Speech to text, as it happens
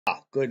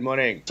Good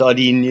morning.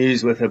 Sardine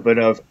news with a bit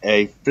of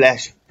a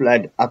flash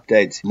flood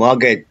update.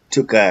 Margate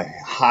took a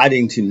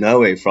hiding to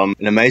nowhere from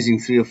an amazing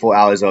 3 or 4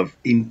 hours of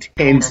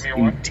intense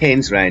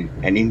rain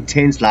and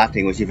intense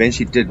lightning, which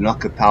eventually did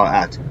knock the power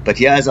out. But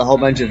here's a whole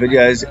bunch of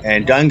videos,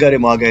 and don't go to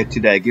Margate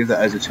today. Give the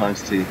O's a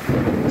chance to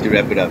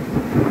wrap it up.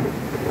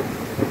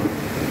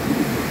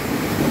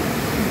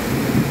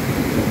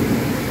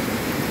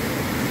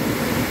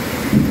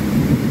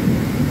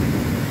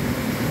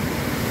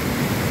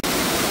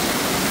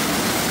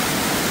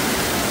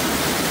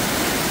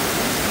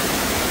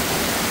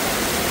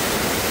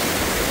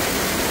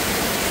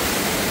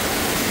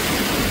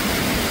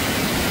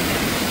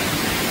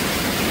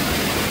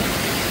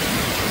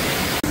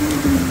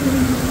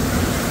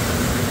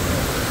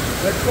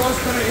 That car's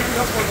going to end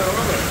up on the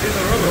river, in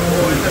the river,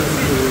 or in the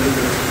sea.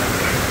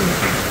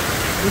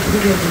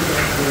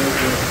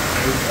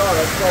 No,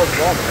 that car's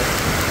gone, man.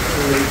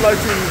 It's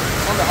floating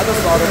on the other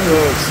side of the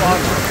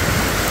sign now.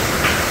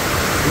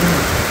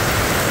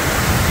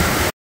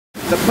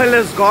 The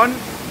pillar's gone.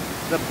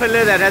 The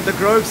pillar that had the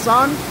Grove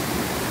sign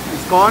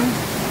is gone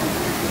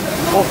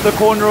off the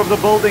corner of the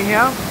building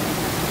here.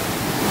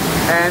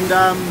 And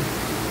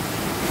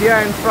here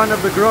in front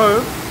of the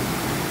Grove,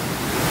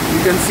 you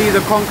can see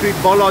the concrete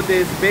bollard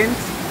there is bent.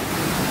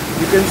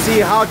 You can see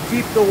how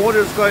deep the water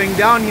is going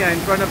down here in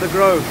front of the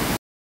Grove.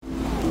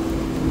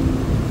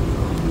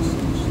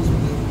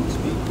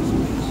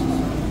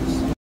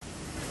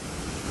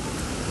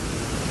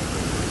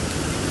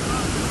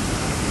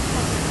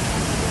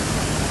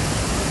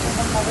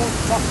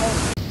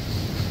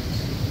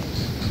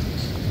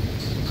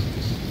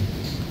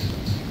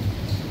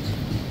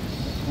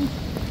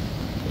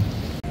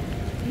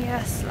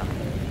 Yes.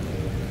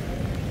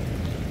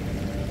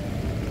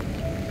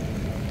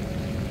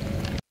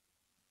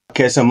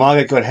 Okay, so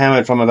Margate got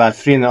hammered from about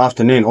 3 in the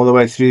afternoon all the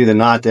way through the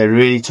night. They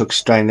really took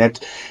strain. That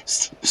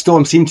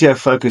storm seemed to have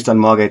focused on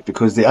Margate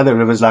because the other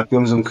rivers like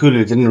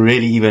Umzimkulu didn't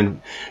really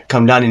even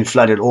come down in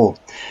flood at all.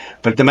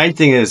 But the main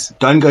thing is,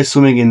 don't go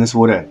swimming in this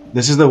water.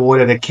 This is the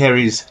water that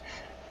carries,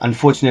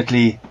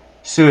 unfortunately,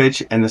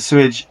 sewage, and the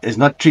sewage is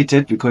not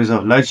treated because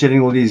of load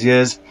shedding all these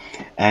years.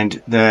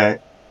 And the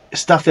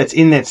stuff that's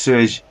in that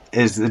sewage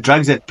is the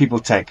drugs that people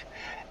take.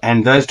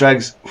 And those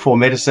drugs for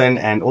medicine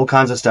and all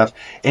kinds of stuff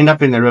end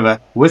up in the river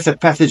with the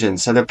pathogens.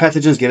 So the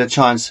pathogens get a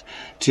chance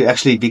to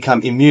actually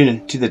become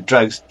immune to the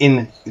drugs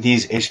in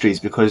these estuaries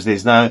because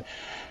there's no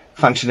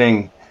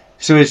functioning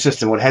sewage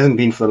system. What hasn't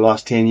been for the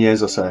last 10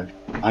 years or so.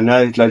 I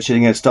know load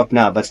shedding has stopped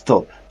now, but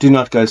still, do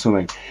not go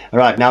swimming. All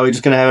right, now we're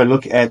just going to have a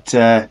look at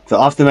the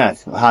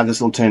aftermath, how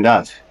this all turned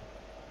out.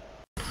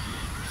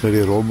 So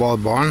die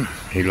rolbaan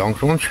hier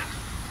langs ons.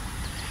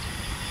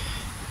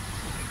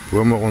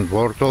 Bome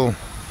ontwortel.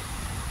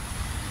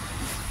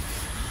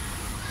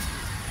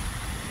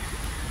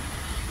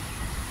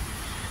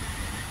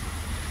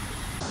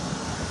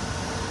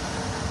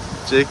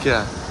 Check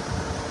ja.